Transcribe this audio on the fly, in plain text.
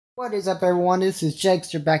What is up, everyone? This is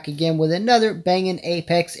Jegster back again with another banging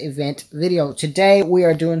Apex event video. Today we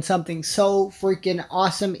are doing something so freaking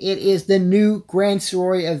awesome. It is the new Grand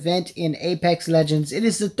Story event in Apex Legends. It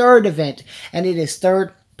is the third event and it is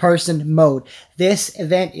third person mode. This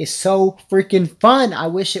event is so freaking fun. I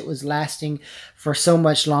wish it was lasting for so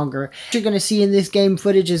much longer. What you're going to see in this game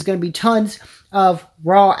footage is going to be tons of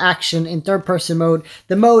raw action in third person mode.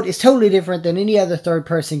 The mode is totally different than any other third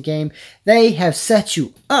person game. They have set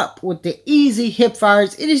you up with the easy hip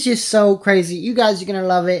fires. It is just so crazy. You guys are going to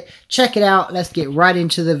love it. Check it out. Let's get right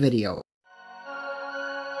into the video.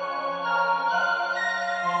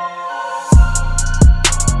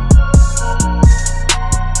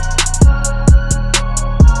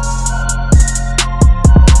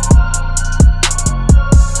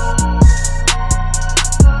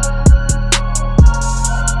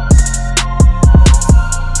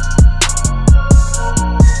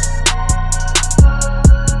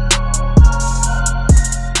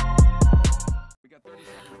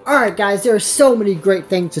 Alright guys, there are so many great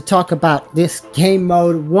things to talk about this game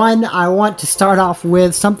mode. One, I want to start off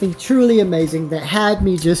with something truly amazing that had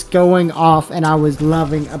me just going off and I was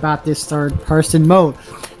loving about this third person mode.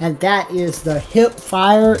 And that is the hip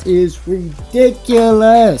fire is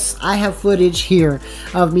ridiculous. I have footage here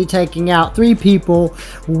of me taking out 3 people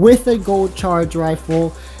with a gold charge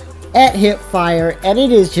rifle at hip fire, and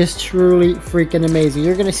it is just truly freaking amazing.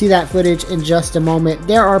 You're going to see that footage in just a moment.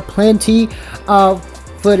 There are plenty of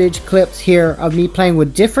footage clips here of me playing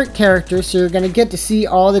with different characters, so you're going to get to see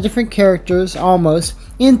all the different characters almost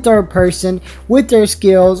in third person with their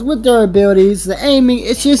skills, with their abilities, the aiming.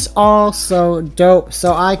 It's just all so dope.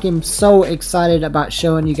 So I am so excited about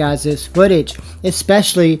showing you guys this footage,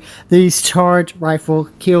 especially these charge rifle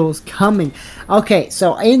kills coming. Okay,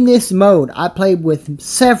 so in this mode I played with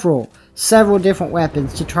several different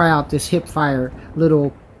weapons to try out this hip fire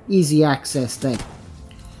little easy access thing.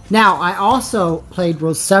 Now, I also played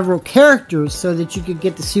with several characters so that you could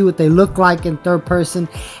get to see what they look like in third person,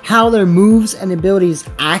 how their moves and abilities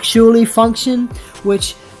actually function,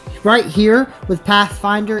 which right here with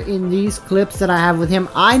Pathfinder in these clips that I have with him,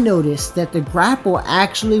 I noticed that the grapple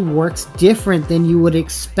actually works different than you would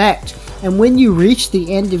expect. And when you reach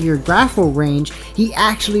the end of your grapple range, he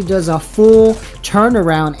actually does a full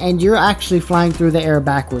turnaround and you're actually flying through the air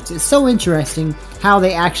backwards. It's so interesting how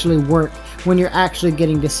they actually work when you're actually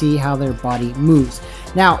getting to see how their body moves.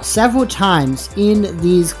 Now, several times in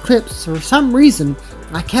these clips, for some reason,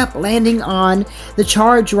 I kept landing on the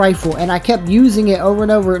charge rifle and I kept using it over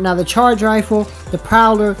and over. Now, the charge rifle, the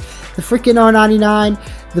Prowler, the freaking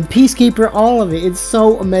R99, the Peacekeeper, all of it. It's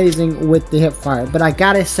so amazing with the hip fire. But I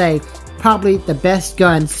gotta say, probably the best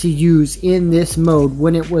guns to use in this mode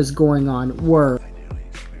when it was going on were,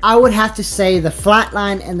 I would have to say, the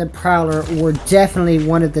Flatline and the Prowler were definitely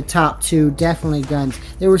one of the top 2 definitely guns.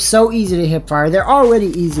 They were so easy to hip fire. They're already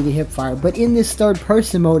easy to hip fire, but in this third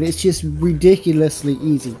person mode it's just ridiculously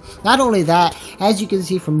easy. Not only that, as you can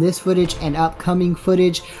see from this footage and upcoming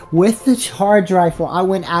footage, with the charge rifle I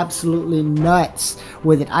went absolutely nuts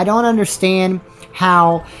with it. I don't understand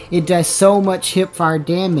how it does so much hip fire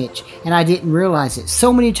damage, and I didn't realize it.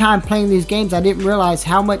 So many times playing these games I didn't realize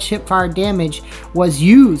how much hip fire damage was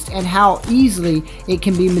used and how easily it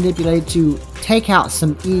can be manipulated to take out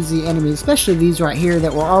some easy enemies, especially these right here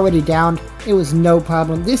that were already downed. It was no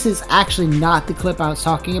problem. This is actually not the clip I was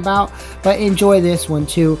talking about, but enjoy this one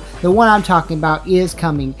too. The one I'm talking about is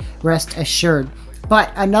coming, rest assured.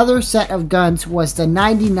 But another set of guns was the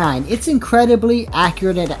 99. It's incredibly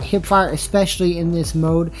accurate at hipfire, especially in this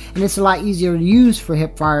mode, and it's a lot easier to use for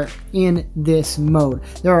hipfire in this mode.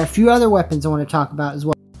 There are a few other weapons I want to talk about as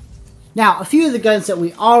well. Now, a few of the guns that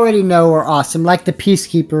we already know are awesome, like the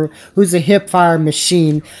Peacekeeper, who's a hip-fire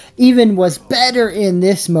machine, even was better in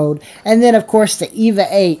this mode. And then, of course, the EVA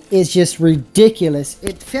 8 is just ridiculous.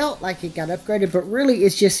 It felt like it got upgraded, but really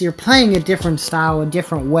it's just you're playing a different style, a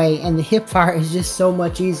different way, and the hip-fire is just so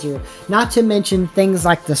much easier. Not to mention things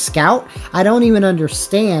like the Scout. I don't even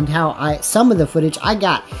understand how some of the footage, I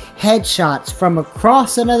got headshots from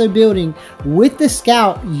across another building with the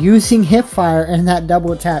Scout using hip-fire and that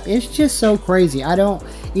double tap. It's just so crazy. I don't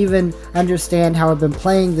even understand how I've been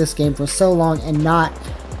playing this game for so long and not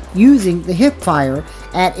using the hip fire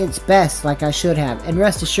at its best like I should have. And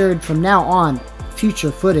rest assured, from now on,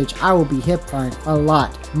 future footage, I will be hip firing a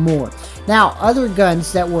lot more. Now, other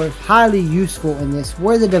guns that were highly useful in this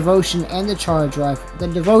were the Devotion and the Charge Rifle.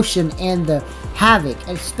 The Devotion and the Havoc,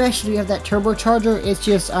 especially of that turbocharger, it's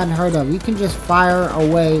just unheard of. You can just fire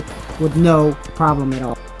away with no problem at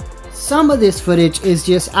all. Some of this footage is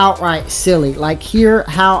just outright silly, like here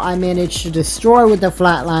how I managed to destroy with the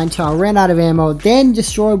flatline till I ran out of ammo, then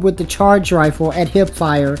destroyed with the charge rifle at hip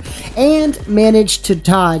fire, and managed to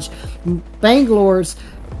dodge Bangalore's,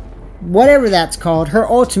 whatever that's called, her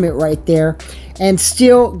ultimate right there, and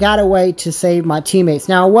still got away to save my teammates.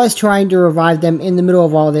 Now I was trying to revive them in the middle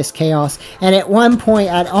of all this chaos, and at one point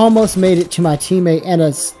I'd almost made it to my teammate, and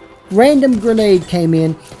a random grenade came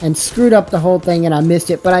in and screwed up the whole thing, and I missed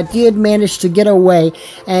it, but I did manage to get away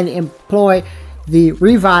and employ the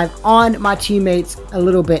revive on my teammates a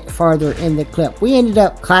little bit farther in the clip. We ended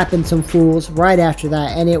up clapping some fools right after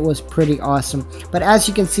that, and it was pretty awesome. But as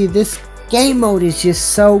you can see, this game mode is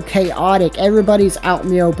just so chaotic. Everybody's out in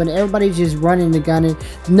the open, everybody's just running the gun, and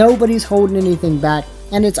nobody's holding anything back,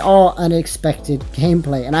 and it's all unexpected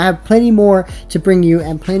gameplay. And I have plenty more to bring you,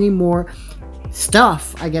 and plenty more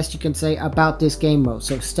stuff, I guess you can say, about this game mode,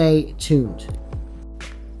 so stay tuned.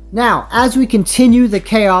 Now, as we continue the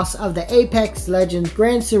chaos of the Apex Legends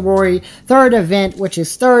Grand Sorority third event, which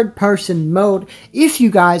is third person mode, if you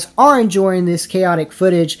guys are enjoying this chaotic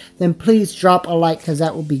footage, then please drop a like, because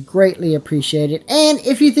that will be greatly appreciated. And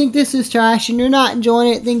if you think this is trash and you're not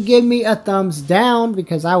enjoying it, then give me a thumbs down,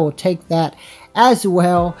 because I will take that as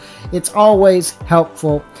well. It's always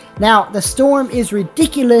helpful. Now, the storm is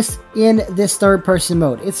ridiculous in this third person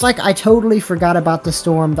mode. It's like I totally forgot about the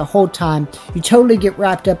storm the whole time. You totally get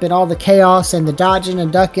wrapped up in all the chaos and the dodging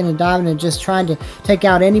and ducking and diving and just trying to take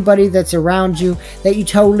out anybody that's around you, that you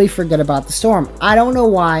totally forget about the storm. I don't know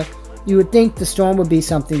why. You would think the storm would be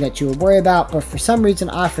something that you would worry about, but for some reason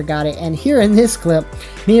I forgot it. And here in this clip,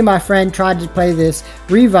 me and my friend tried to play this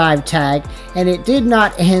revive tag, and it did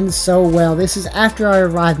not end so well. This is after I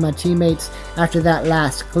revived my teammates after that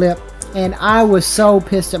last clip, and I was so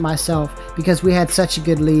pissed at myself because we had such a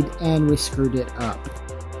good lead and we screwed it up.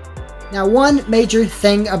 Now, one major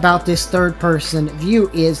thing about this third person view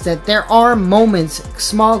is that there are moments,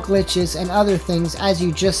 small glitches and other things, as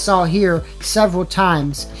you just saw here several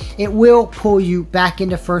times. It will pull you back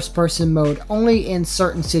into first person mode only in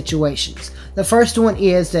certain situations. The first one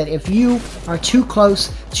is that if you are too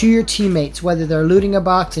close to your teammates, whether they're looting a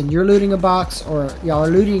box and you're looting a box, or y'all are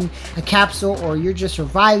looting a capsule, or you're just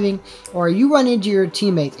reviving, or you run into your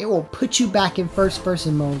teammates, it will put you back in first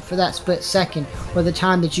person mode for that split second, or the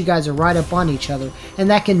time that you guys are right up on each other, and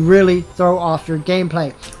that can really throw off your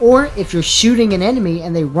gameplay. Or if you're shooting an enemy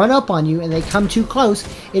and they run up on you and they come too close,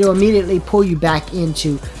 it'll immediately pull you back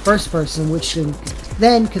into first person, which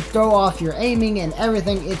then could throw off your aiming and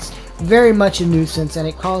everything. It's very much a nuisance, and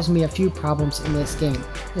it caused me a few problems in this game.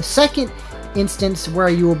 The second instance where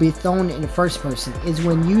you will be thrown in first person is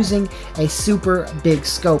when using a super big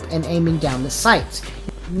scope and aiming down the sights.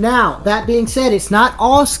 Now, that being said, it's not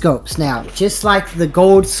all scopes now. Just like the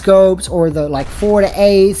gold scopes, or the like 4 to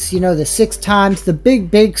 8, you know, the 6 times, the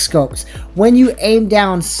big scopes. When you aim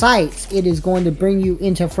down sights, it is going to bring you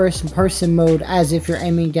into first person mode as if you're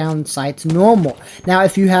aiming down sights normal. Now,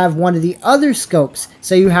 if you have one of the other scopes,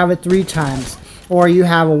 say you have it 3 times, or you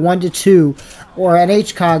have a 1 to 2, or an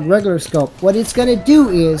HCOG regular scope, what it's going to do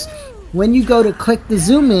is, when you go to click the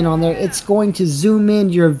zoom in on there, it's going to zoom in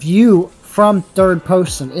your view from third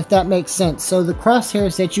person, if that makes sense. So the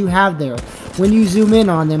crosshairs that you have there, when you zoom in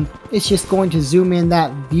on them, it's just going to zoom in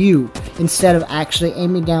that view instead of actually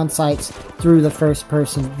aiming down sights through the first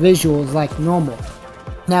person visuals like normal.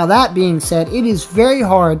 Now, that being said, it is very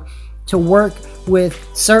hard to work with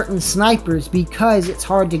certain snipers because it's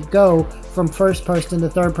hard to go from first person to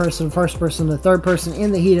third person, first person to third person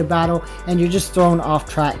in the heat of battle, and you're just thrown off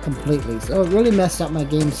track completely. So it really messed up my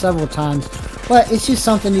game several times, but it's just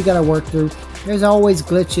something you gotta work through. There's always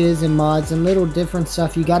glitches and mods and little different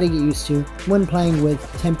stuff you gotta get used to when playing with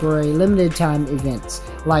temporary limited time events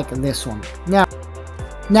like this one.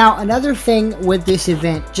 Now another thing with this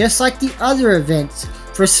event, just like the other events,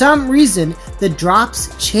 for some reason the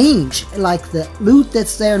drops change. Like the loot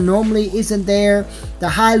that's there normally isn't there. The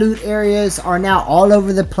high loot areas are now all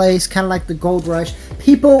over the place, kind of like the gold rush.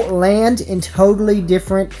 People land in totally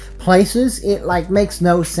different places. It like makes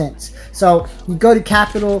no sense. So you go to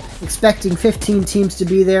Capital expecting 15 teams to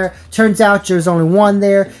be there. Turns out there's only 1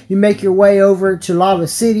 there. You make your way over to Lava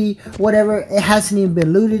City, whatever. It hasn't even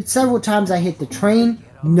been looted. Several times I hit the train.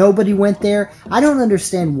 Nobody went there. I don't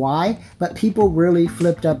understand why, but people really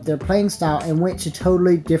flipped up their playing style and went to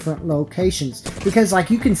totally different locations. Because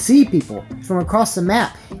like you can see people from across the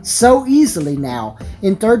map so easily now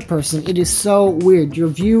in third person. It is so weird. Your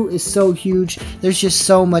view is so huge. There's just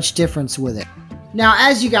so much difference with it. Now,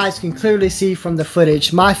 as you guys can clearly see from the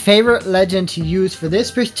footage, my favorite legend to use for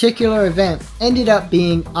this particular event ended up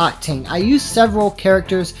being Octane. I used several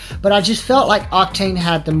characters, but I just felt like Octane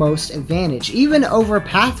had the most advantage, even over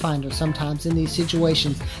Pathfinder sometimes in these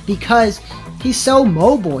situations, because he's so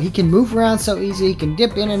mobile. He can move around so easy, he can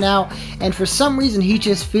dip in and out, and for some reason he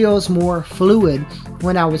just feels more fluid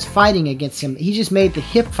when I was fighting against him. He just made the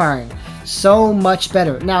hip firing so much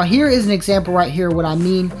better. Now here is an example right here what I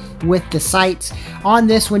mean with the sights. On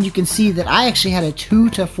this one you can see that I actually had a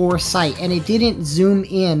 2 to 4 sight, and it didn't zoom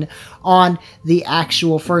in on the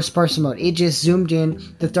actual first person mode. It just zoomed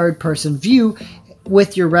in the third person view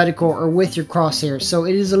with your reticle or with your crosshair. So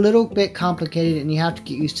it is a little bit complicated and you have to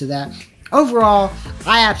get used to that. Overall,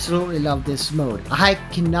 I absolutely love this mode. I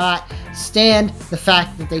cannot stand the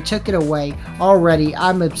fact that they took it away already.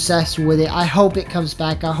 I'm obsessed with it. I hope it comes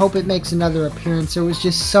back. I hope it makes another appearance. It was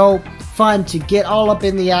just so fun to get all up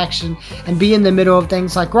in the action and be in the middle of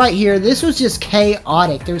things. Like right here, this was just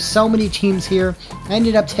chaotic. There's so many teams here. I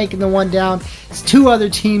ended up taking the one down. 2 other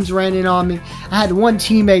teams ran in on me. I had 1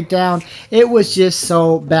 teammate down. It was just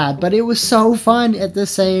so bad, but it was so fun at the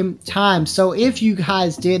same time. So if you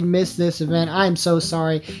guys did miss this event, I'm so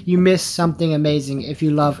sorry. You missed something amazing if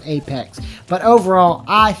you love Apex. But overall,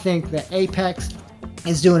 I think that Apex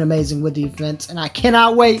is doing amazing with the events, and I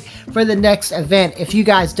cannot wait for the next event. If you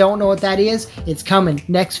guys don't know what that is, it's coming.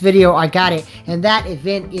 Next video, I got it. And that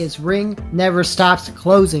event is Ring Never Stops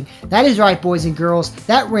Closing. That is right, boys and girls.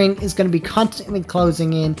 That ring is going to be constantly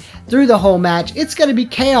closing in through the whole match. It's going to be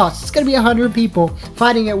chaos. It's going to be 100 people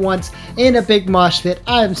fighting at once in a big mosh pit.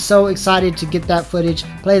 I am so excited to get that footage,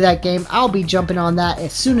 play that game. I'll be jumping on that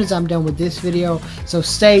as soon as I'm done with this video, so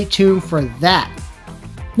stay tuned for that.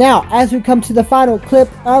 Now, as we come to the final clip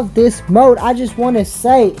of this mode, I just want to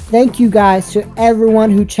say thank you guys to everyone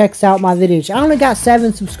who checks out my videos. I only got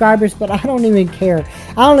 7 subscribers, but I don't even care.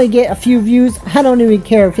 I only get a few views. I don't even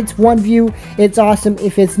care. If it's 1 view, it's awesome.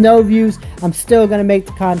 If it's no views, I'm still going to make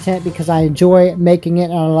the content because I enjoy making it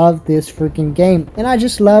and I love this freaking game. And I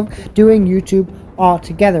just love doing YouTube all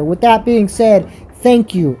together. With that being said,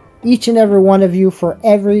 thank you, each and every one of you, for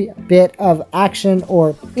every bit of action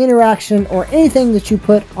or interaction or anything that you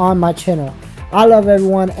put on my channel. I love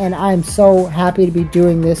everyone, and I'm so happy to be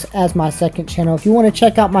doing this as my second channel. If you want to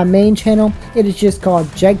check out my main channel, it is just called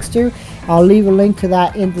Jegster. I'll leave a link to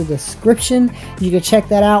that in the description. You can check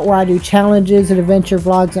that out, where I do challenges and adventure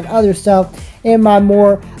vlogs and other stuff in my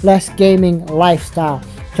more or less gaming lifestyle.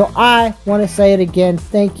 So I want to say it again,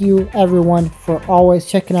 thank you everyone for always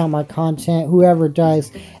checking out my content, whoever does,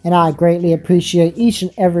 and I greatly appreciate each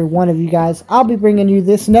and every one of you guys. I'll be bringing you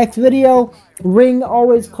this next video, Ring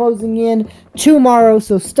always closing in, tomorrow,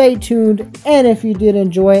 so stay tuned. And if you did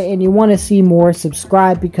enjoy it and you want to see more,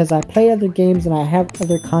 subscribe, because I play other games and I have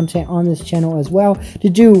other content on this channel as well to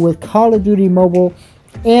do with Call of Duty Mobile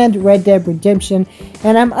and Red Dead Redemption,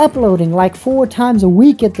 and I'm uploading like 4 times a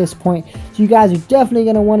week at this point, so you guys are definitely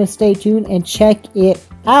going to want to stay tuned and check it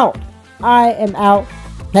out. I am out.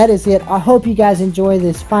 That is it. I hope you guys enjoy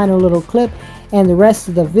this final little clip and the rest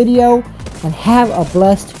of the video, and have a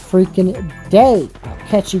blessed freaking day. I'll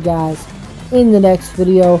catch you guys in the next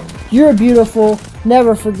video. You're beautiful.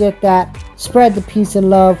 Never forget that. Spread the peace and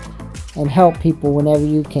love and help people whenever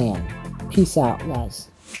you can. Peace out, guys.